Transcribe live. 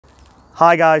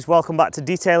Hi guys, welcome back to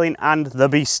Detailing and the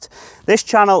Beast. This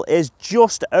channel is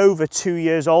just over 2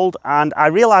 years old, and I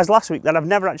realised last week that I've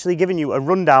never actually given you a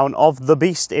rundown of the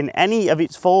Beast in any of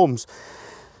its forms.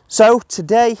 So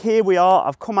today, here we are.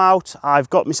 I've come out, I've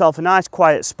got myself a nice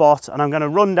quiet spot, and I'm going to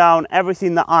run down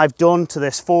everything that I've done to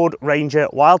this Ford Ranger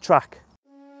Wildtrak.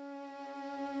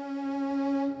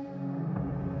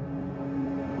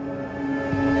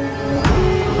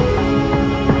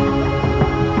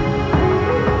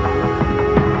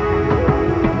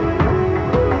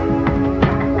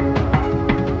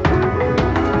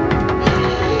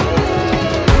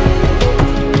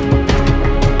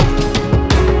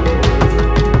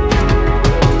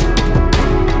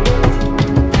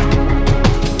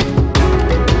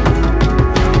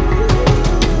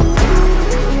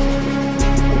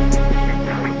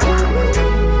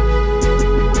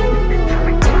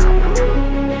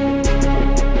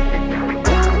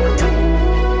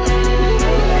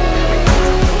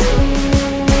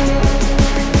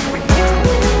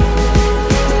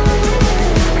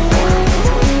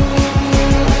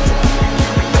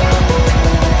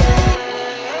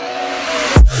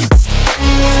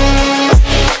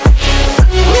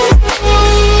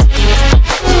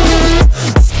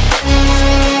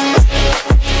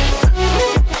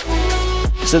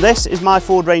 So this is my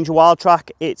Ford Ranger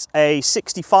Wildtrak. It's a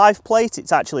 65 plate.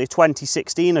 It's actually a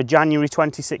 2016, a January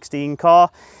 2016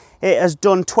 car. It has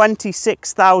done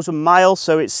 26,000 miles,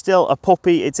 so it's still a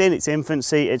puppy. It's in its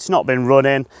infancy. It's not been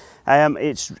running.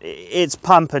 It's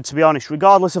pampered, to be honest,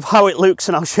 regardless of how it looks,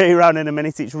 and I'll show you around in a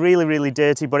minute. It's really, really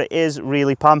dirty, but it is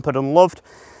really pampered and loved.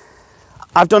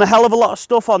 I've done a hell of a lot of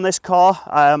stuff on this car.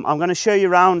 I'm going to show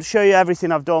you around, show you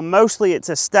everything I've done. Mostly it's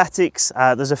aesthetics.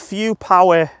 There's a few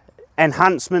power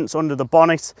enhancements under the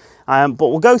bonnet, but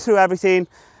we'll go through everything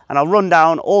and I'll run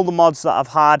down all the mods that I've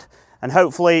had, and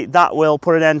hopefully that will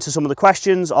put an end to some of the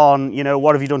questions on, you know,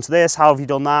 what have you done to this, how have you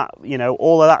done that, you know,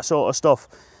 all of that sort of stuff.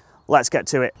 Let's get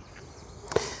to it.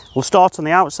 We'll start on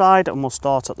the outside and we'll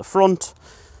start at the front.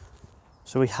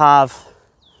 So we have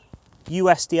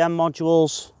USDM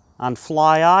modules and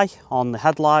fly eye on the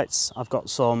headlights. I've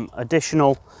got some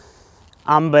additional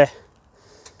amber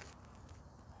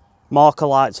marker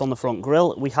lights on the front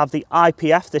grille. We have the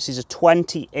IPF. This is a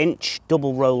 20-inch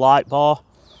double row light bar,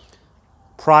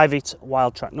 private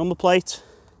Wildtrak number plate.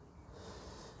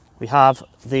 We have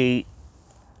the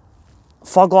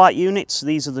fog light units.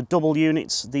 These are the double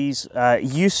units. These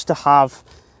used to have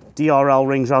DRL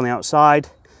rings around the outside,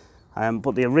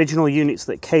 but the original units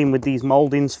that came with these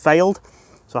mouldings failed,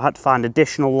 so I had to find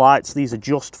additional lights. These are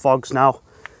just fogs now.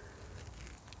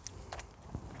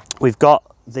 We've got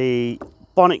the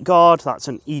bonnet guard, that's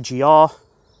an EGR.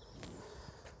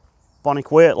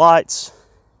 Bonnet work lights,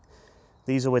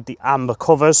 these are with the amber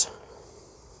covers.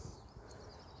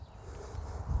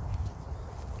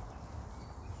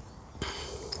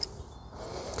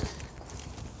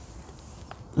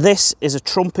 This is a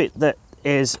trumpet that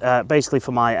is basically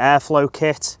for my airflow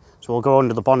kit, so we'll go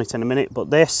under the bonnet in a minute, but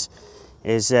this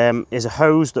is a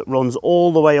hose that runs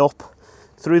all the way up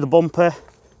through the bumper.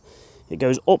 It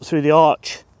goes up through the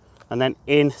arch and then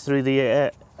in through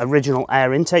the original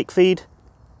air intake feed.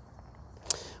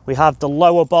 We have the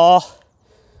lower bar,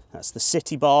 that's the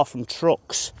city bar from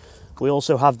trucks. We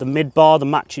also have the mid bar, the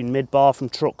matching mid bar from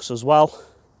trucks as well,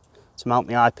 to mount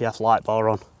the IPF light bar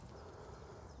on.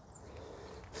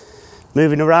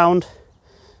 Moving around,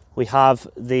 we have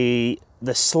the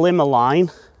slimmer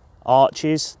line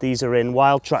arches. These are in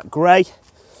Wildtrak grey.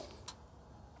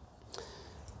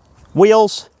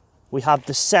 Wheels, we have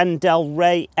the Sendel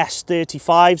Ray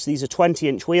S35s. These are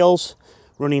 20-inch wheels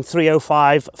running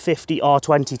 305/50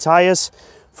 R20 tyres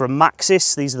from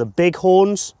Maxxis. These are the big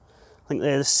horns. I think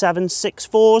they're the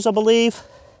 764s, I believe.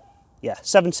 Yeah,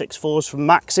 764s from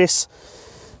Maxxis.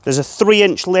 There's a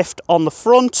 3-inch lift on the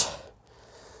front.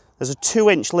 There's a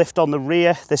 2-inch lift on the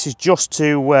rear. This is just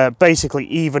to basically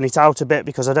even it out a bit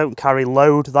because I don't carry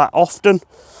load that often.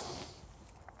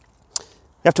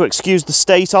 You have to excuse the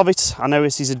state of it. I know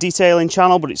this is a detailing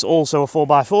channel, but it's also a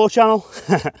 4x4 channel.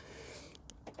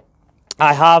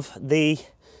 I have the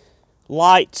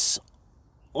lights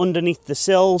underneath the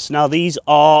sills. Now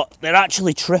they're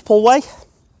actually triple way.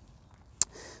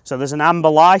 So there's an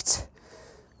amber light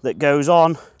that goes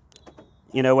on,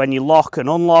 you know, when you lock and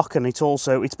unlock, and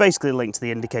it's basically linked to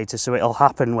the indicator, so it'll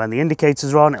happen when the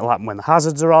indicators are on, it'll happen when the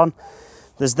hazards are on.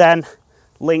 There's then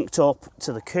linked up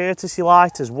to the courtesy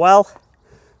light as well.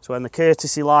 So when the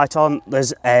courtesy light on,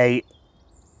 there's a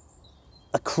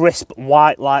crisp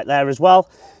white light there as well.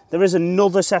 There is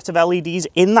another set of LEDs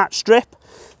in that strip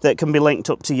that can be linked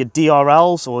up to your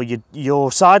DRLs or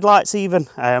your side lights even,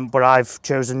 but I've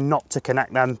chosen not to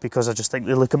connect them because I just think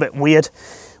they look a bit weird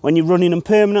when you're running them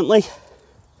permanently.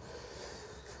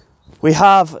 We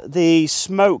have the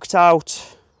smoked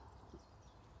out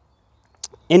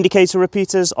indicator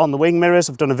repeaters on the wing mirrors.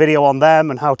 I've done a video on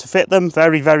them and how to fit them.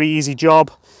 Very, very easy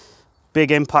job.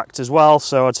 Big impact as well,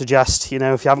 so I'd suggest, you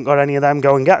know, if you haven't got any of them,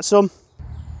 go and get some.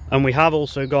 And we have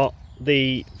also got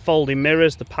the folding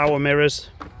mirrors, the power mirrors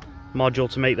module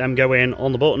to make them go in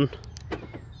on the button,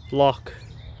 lock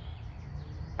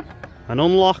and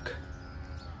unlock.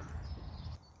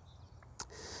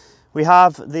 We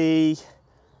have the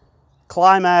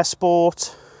Climb Air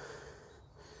Sport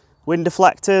wind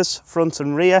deflectors, front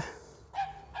and rear.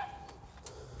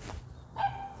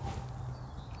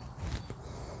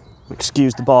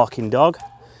 Excuse the barking dog.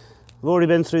 We've already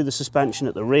been through the suspension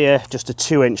at the rear, just a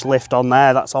 2-inch lift on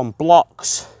there, that's on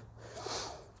blocks.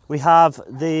 We have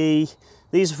these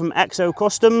are from Exo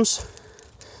Customs.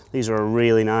 These are a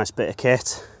really nice bit of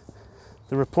kit.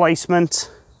 The replacement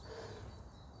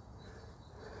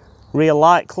rear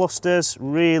light clusters,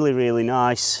 really, really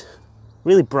nice.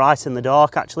 Really bright in the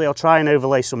dark actually. I'll try and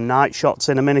overlay some night shots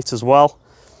in a minute as well.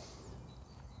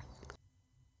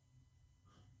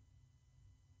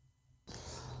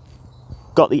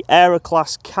 Got the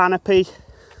Aeroclass canopy,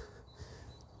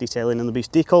 detailing in the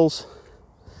Beast decals.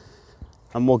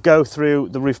 And we'll go through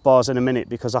the roof bars in a minute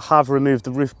because I have removed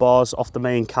the roof bars off the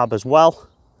main cab as well.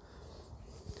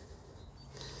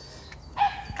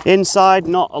 Inside,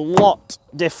 not a lot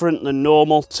different than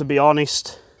normal, to be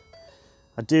honest.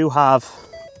 I do have,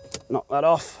 knock that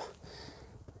off.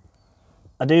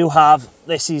 I do have,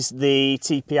 this is the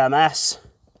TPMS.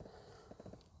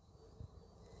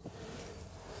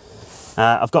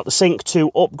 I've got the Sync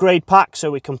 2 upgrade pack so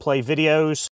we can play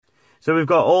videos. So we've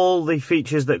got all the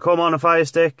features that come on a Fire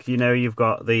Stick. You know, you've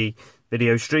got the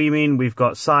video streaming, we've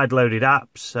got side-loaded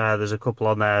apps. There's a couple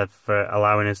on there for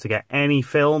allowing us to get any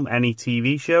film, any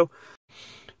TV show.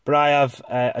 But I have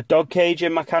a dog cage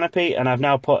in my canopy, and I've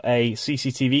now put a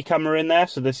CCTV camera in there.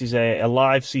 So this is a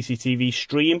live CCTV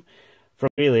stream. From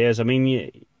really is, I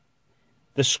mean,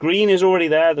 the screen is already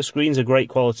there. The screen's a great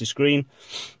quality screen.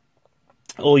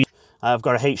 I've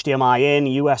got a HDMI in,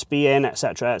 USB in,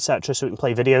 etc, etc, so we can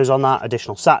play videos on that,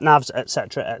 additional sat navs,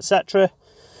 etc, etc.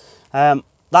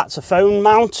 That's a phone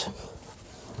mount.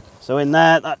 So in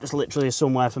there, that just literally is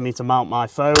somewhere for me to mount my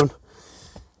phone.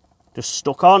 Just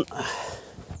stuck on.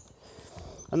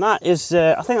 And that is,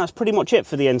 I think that's pretty much it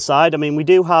for the inside. I mean, we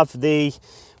do have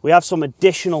we have some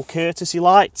additional courtesy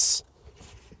lights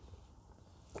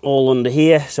all under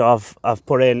here. So I've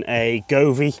put in a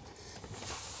Govee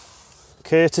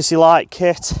courtesy light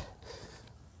kit.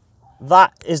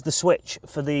 That is the switch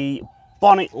for the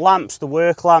bonnet lamps, the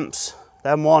work lamps,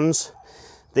 them ones.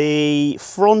 The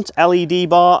front LED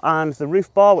bar and the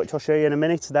roof bar, which I'll show you in a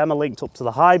minute, them are linked up to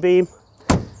the high beam,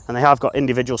 and they have got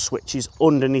individual switches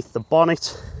underneath the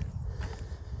bonnet.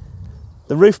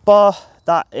 The roof bar,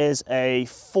 that is a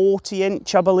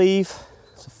 40-inch, I believe.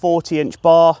 It's a 40-inch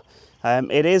bar.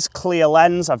 It is clear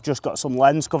lens. I've just got some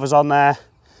lens covers on there,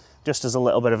 just as a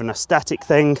little bit of an aesthetic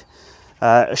thing.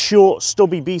 A short,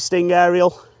 stubby bee sting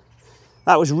aerial.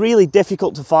 That was really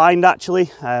difficult to find, actually.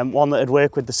 One that would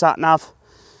work with the sat nav.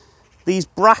 These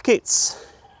brackets,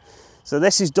 so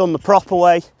this is done the proper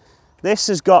way. This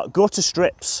has got gutter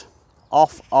strips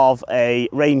off of a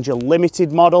Ranger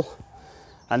Limited model.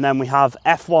 And then we have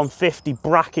F-150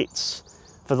 brackets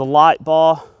for the light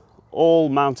bar, all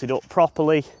mounted up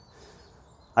properly.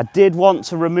 I did want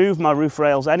to remove my roof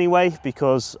rails anyway,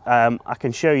 because I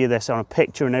can show you this on a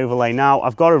picture and overlay now.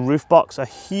 I've got a roof box, a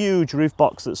huge roof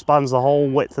box that spans the whole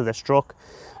width of this truck,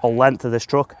 whole length of this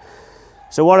truck.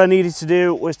 So what I needed to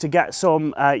do was to get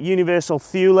some universal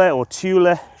Thule or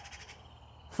Tula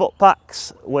foot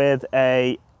packs with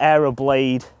a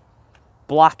Aeroblade,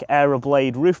 black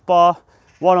Aeroblade roof bar.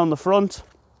 One on the front,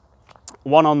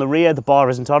 one on the rear. The bar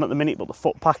isn't on at the minute, but the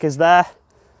foot pack is there.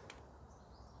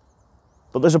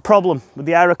 But there's a problem with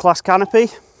the Aeroclass canopy.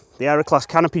 The Aeroclass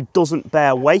canopy doesn't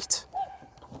bear weight.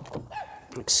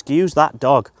 Excuse that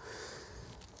dog.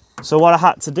 So what I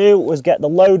had to do was get the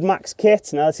Load Max kit.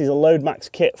 Now this is a Load Max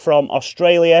kit from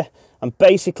Australia, and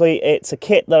basically it's a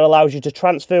kit that allows you to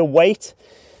transfer weight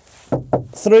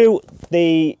through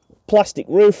the plastic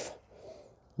roof.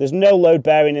 There's no load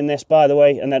bearing in this, by the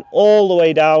way, and then all the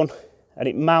way down, and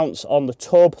it mounts on the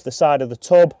tub, the side of the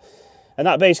tub. And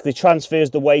that basically transfers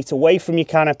the weight away from your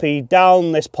canopy,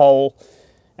 down this pole,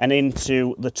 and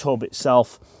into the tub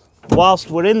itself. Whilst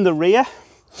we're in the rear,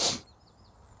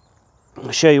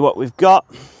 I'll show you what we've got.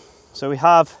 So we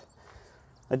have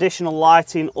Additional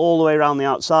lighting all the way around the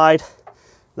outside.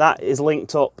 That is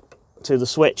linked up to the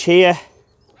switch here.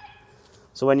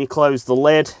 So when you close the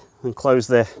lid and close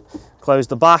the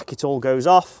back, it all goes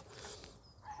off.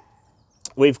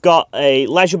 We've got a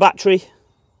leisure battery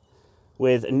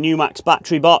with a Numax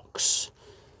battery box,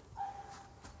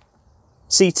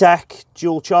 C-Tech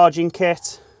dual charging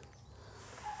kit,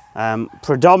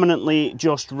 predominantly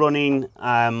just running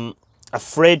a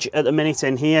fridge at the minute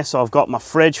in here. So I've got my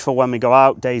fridge for when we go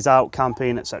out, days out,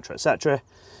 camping, etc, etc.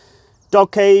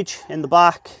 Dog cage in the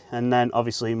back, and then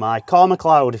obviously my Karma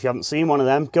Cloud. If you haven't seen one of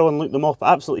them, go and look them up.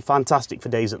 Absolutely fantastic for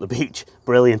days at the beach,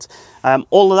 brilliant.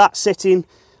 All of that sitting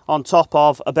on top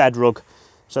of a bed rug,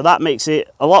 so that makes it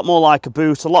a lot more like a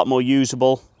boot, a lot more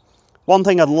usable. One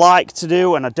thing I'd like to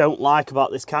do, and I don't like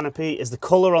about this canopy, is the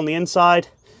colour on the inside.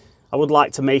 I would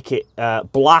like to make it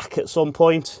black at some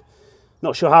point.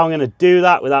 Not sure how I'm going to do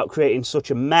that without creating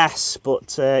such a mess,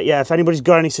 but yeah, if anybody's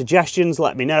got any suggestions,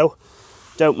 let me know.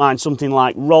 Don't mind something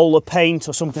like roller paint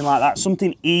or something like that,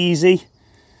 something easy,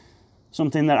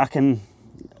 something that I can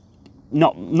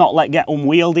not let get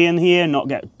unwieldy in here, not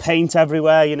get paint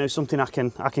everywhere, you know, something I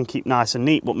can keep nice and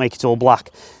neat but make it all black.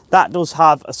 That does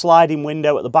have a sliding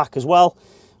window at the back as well,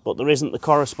 but there isn't the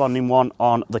corresponding one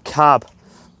on the cab.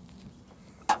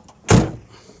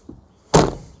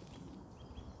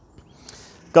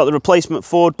 Got the replacement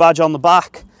Ford badge on the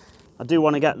back. I do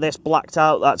want to get this blacked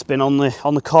out. That's been on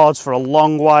the cards for a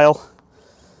long while.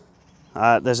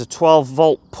 There's a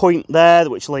 12-volt point there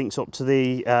which links up to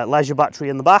the leisure battery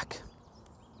in the back.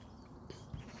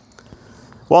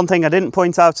 One thing I didn't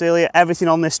point out earlier, everything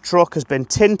on this truck has been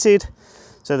tinted.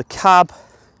 So the cab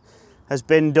has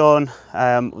been done,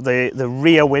 the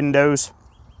rear windows,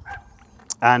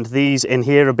 and these in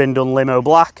here have been done limo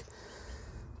black.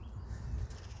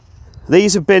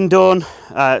 These have been done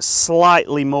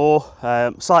slightly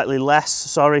less,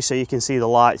 sorry, so you can see the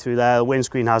light through there. The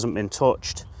windscreen hasn't been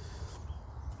touched.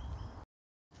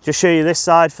 Just show you this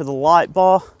side for the light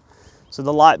bar. So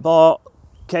the light bar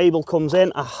cable comes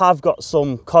in. I have got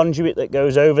some conduit that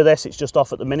goes over this. It's just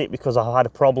off at the minute because I had a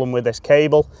problem with this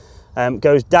cable.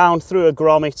 Goes down through a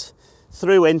grommet,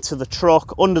 through into the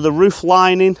truck, under the roof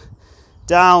lining,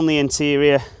 down the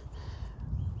interior,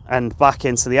 and back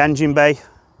into the engine bay.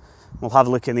 We'll have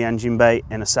a look in the engine bay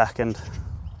in a second.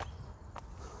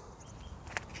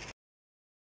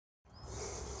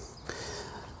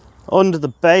 Under the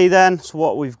bay then, so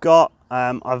what we've got,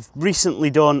 I've recently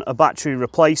done a battery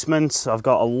replacement. I've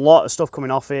got a lot of stuff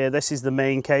coming off here. This is the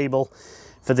main cable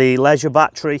for the leisure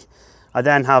battery. I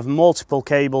then have multiple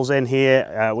cables in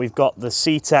here. We've got the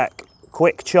C-Tech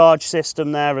quick charge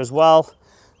system there as well.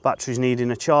 Battery's needing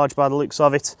a charge by the looks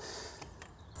of it.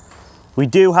 We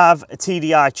do have a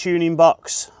TDI tuning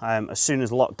box. As soon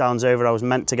as lockdown's over, I was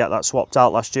meant to get that swapped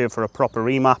out last year for a proper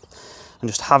remap and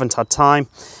just haven't had time.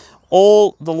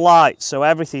 All the lights, so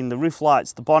everything, the roof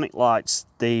lights, the bonnet lights,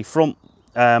 the front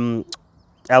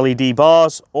LED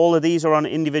bars, all of these are on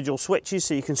individual switches,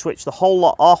 so you can switch the whole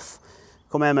lot off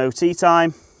come MOT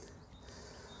time.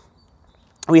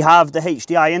 We have the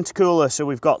HDI intercooler, so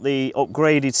we've got the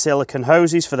upgraded silicone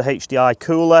hoses for the HDI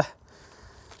cooler.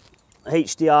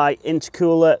 HDI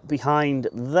intercooler behind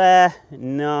there,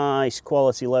 nice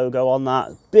quality logo on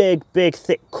that, big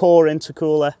thick core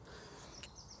intercooler.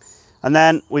 And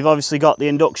then we've obviously got the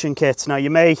induction kit. Now you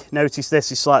may notice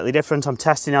this is slightly different. I'm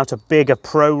testing out a bigger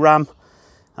Pro-Ram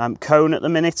cone at the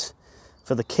minute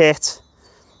for the kit,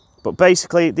 but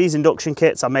basically these induction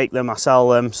kits, I make them, I sell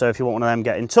them, so if you want one of them,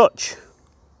 get in touch.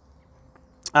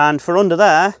 And for under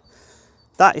there,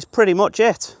 that is pretty much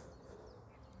it.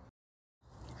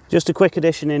 Just a quick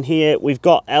addition in here, we've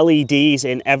got LEDs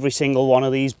in every single one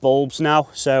of these bulbs now.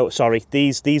 So, sorry,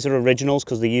 these are originals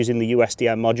because they're using the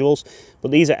USDM modules,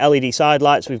 but these are LED side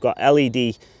lights. We've got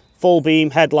LED full beam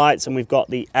headlights, and we've got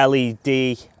the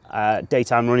LED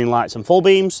daytime running lights and full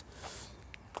beams.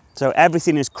 So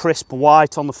everything is crisp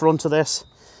white on the front of this.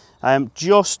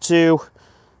 Just to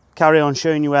carry on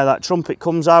showing you where that trumpet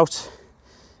comes out,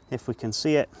 if we can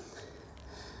see it.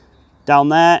 Down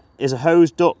there is a hose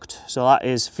duct, so that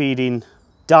is feeding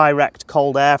direct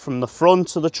cold air from the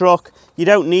front of the truck. You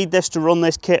don't need this to run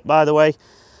this kit, by the way.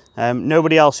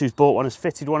 Nobody else who's bought one has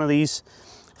fitted one of these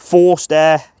forced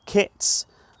air kits.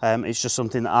 It's just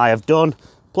something that I have done.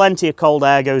 Plenty of cold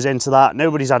air goes into that.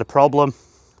 Nobody's had a problem.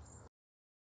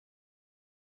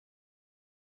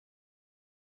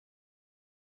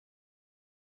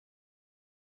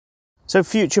 So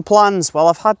future plans. Well,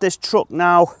 I've had this truck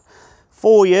now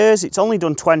 4 years. It's only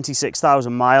done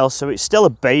 26,000 miles, so it's still a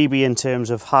baby in terms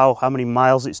of how many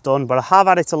miles it's done, but I have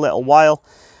had it a little while.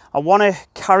 I want to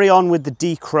carry on with the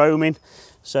dechroming,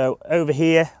 So over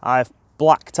here, I've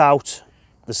blacked out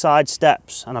the side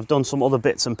steps and I've done some other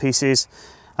bits and pieces.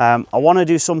 I want to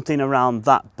do something around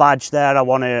that badge there.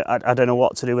 I don't know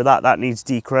what to do with that. That needs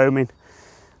dechroming.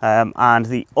 And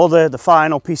the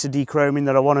final piece of dechroming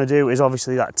that I want to do is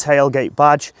obviously that tailgate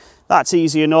badge. That's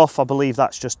easy enough. I believe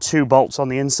that's just 2 bolts on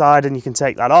the inside and you can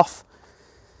take that off.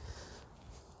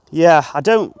 Yeah,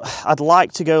 I'd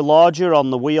like to go larger on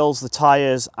the wheels, the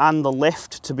tyres and the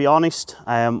lift, to be honest.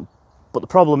 But the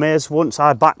problem is, once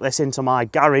I back this into my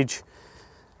garage,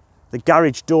 the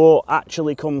garage door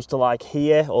actually comes to like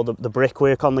here, or the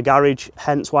brickwork on the garage,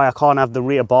 hence why I can't have the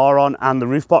rear bar on and the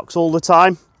roof box all the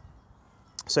time.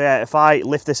 So yeah, if I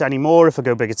lift this anymore, if I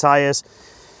go bigger tyres,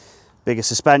 bigger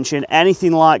suspension,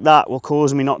 anything like that will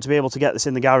cause me not to be able to get this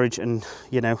in the garage. And,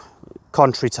 you know,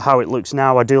 contrary to how it looks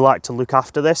now, I do like to look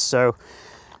after this. So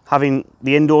having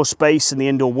the indoor space and the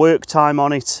indoor work time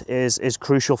on it is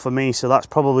crucial for me. So that's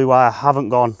probably why I haven't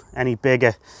gone any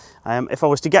bigger. If I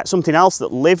was to get something else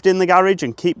that lived in the garage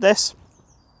and keep this,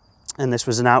 and this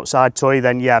was an outside toy,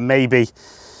 then yeah, maybe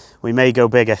we may go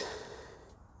bigger.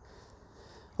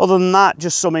 Other than that,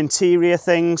 just some interior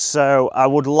things. So I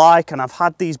would like, and I've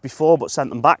had these before but sent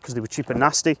them back because they were cheap and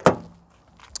nasty,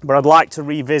 but I'd like to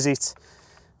revisit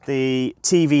the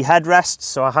TV headrests.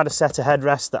 So I had a set of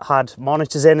headrests that had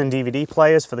monitors in and DVD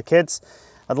players for the kids.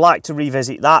 I'd like to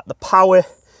revisit that. The power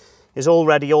is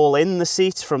already all in the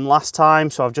seat from last time,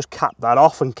 so I've just capped that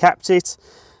off and kept it.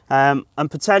 And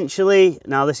potentially,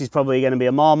 now this is probably going to be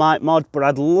a Marmite mod, but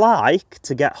I'd like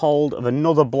to get hold of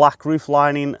another black roof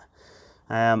lining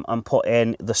and put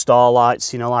in the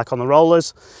starlights, you know, like on the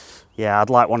rollers. Yeah, I'd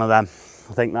like one of them.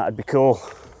 I think that'd be cool.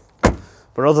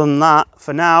 But other than that,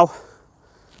 for now,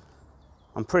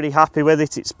 I'm pretty happy with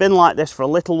it. It's been like this for a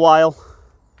little while,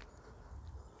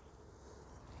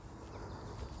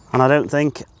 and I don't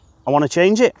think I want to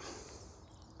change it.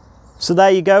 So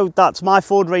there you go. That's my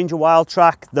Ford Ranger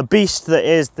Wildtrak, the beast that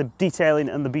is the Detailing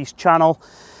and the Beast channel.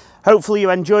 Hopefully you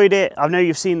enjoyed it. I know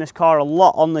you've seen this car a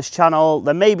lot on this channel.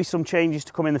 There may be some changes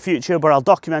to come in the future, but I'll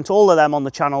document all of them on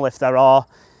the channel if there are.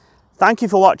 Thank you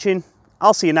for watching.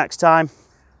 I'll see you next time.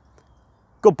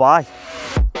 Goodbye.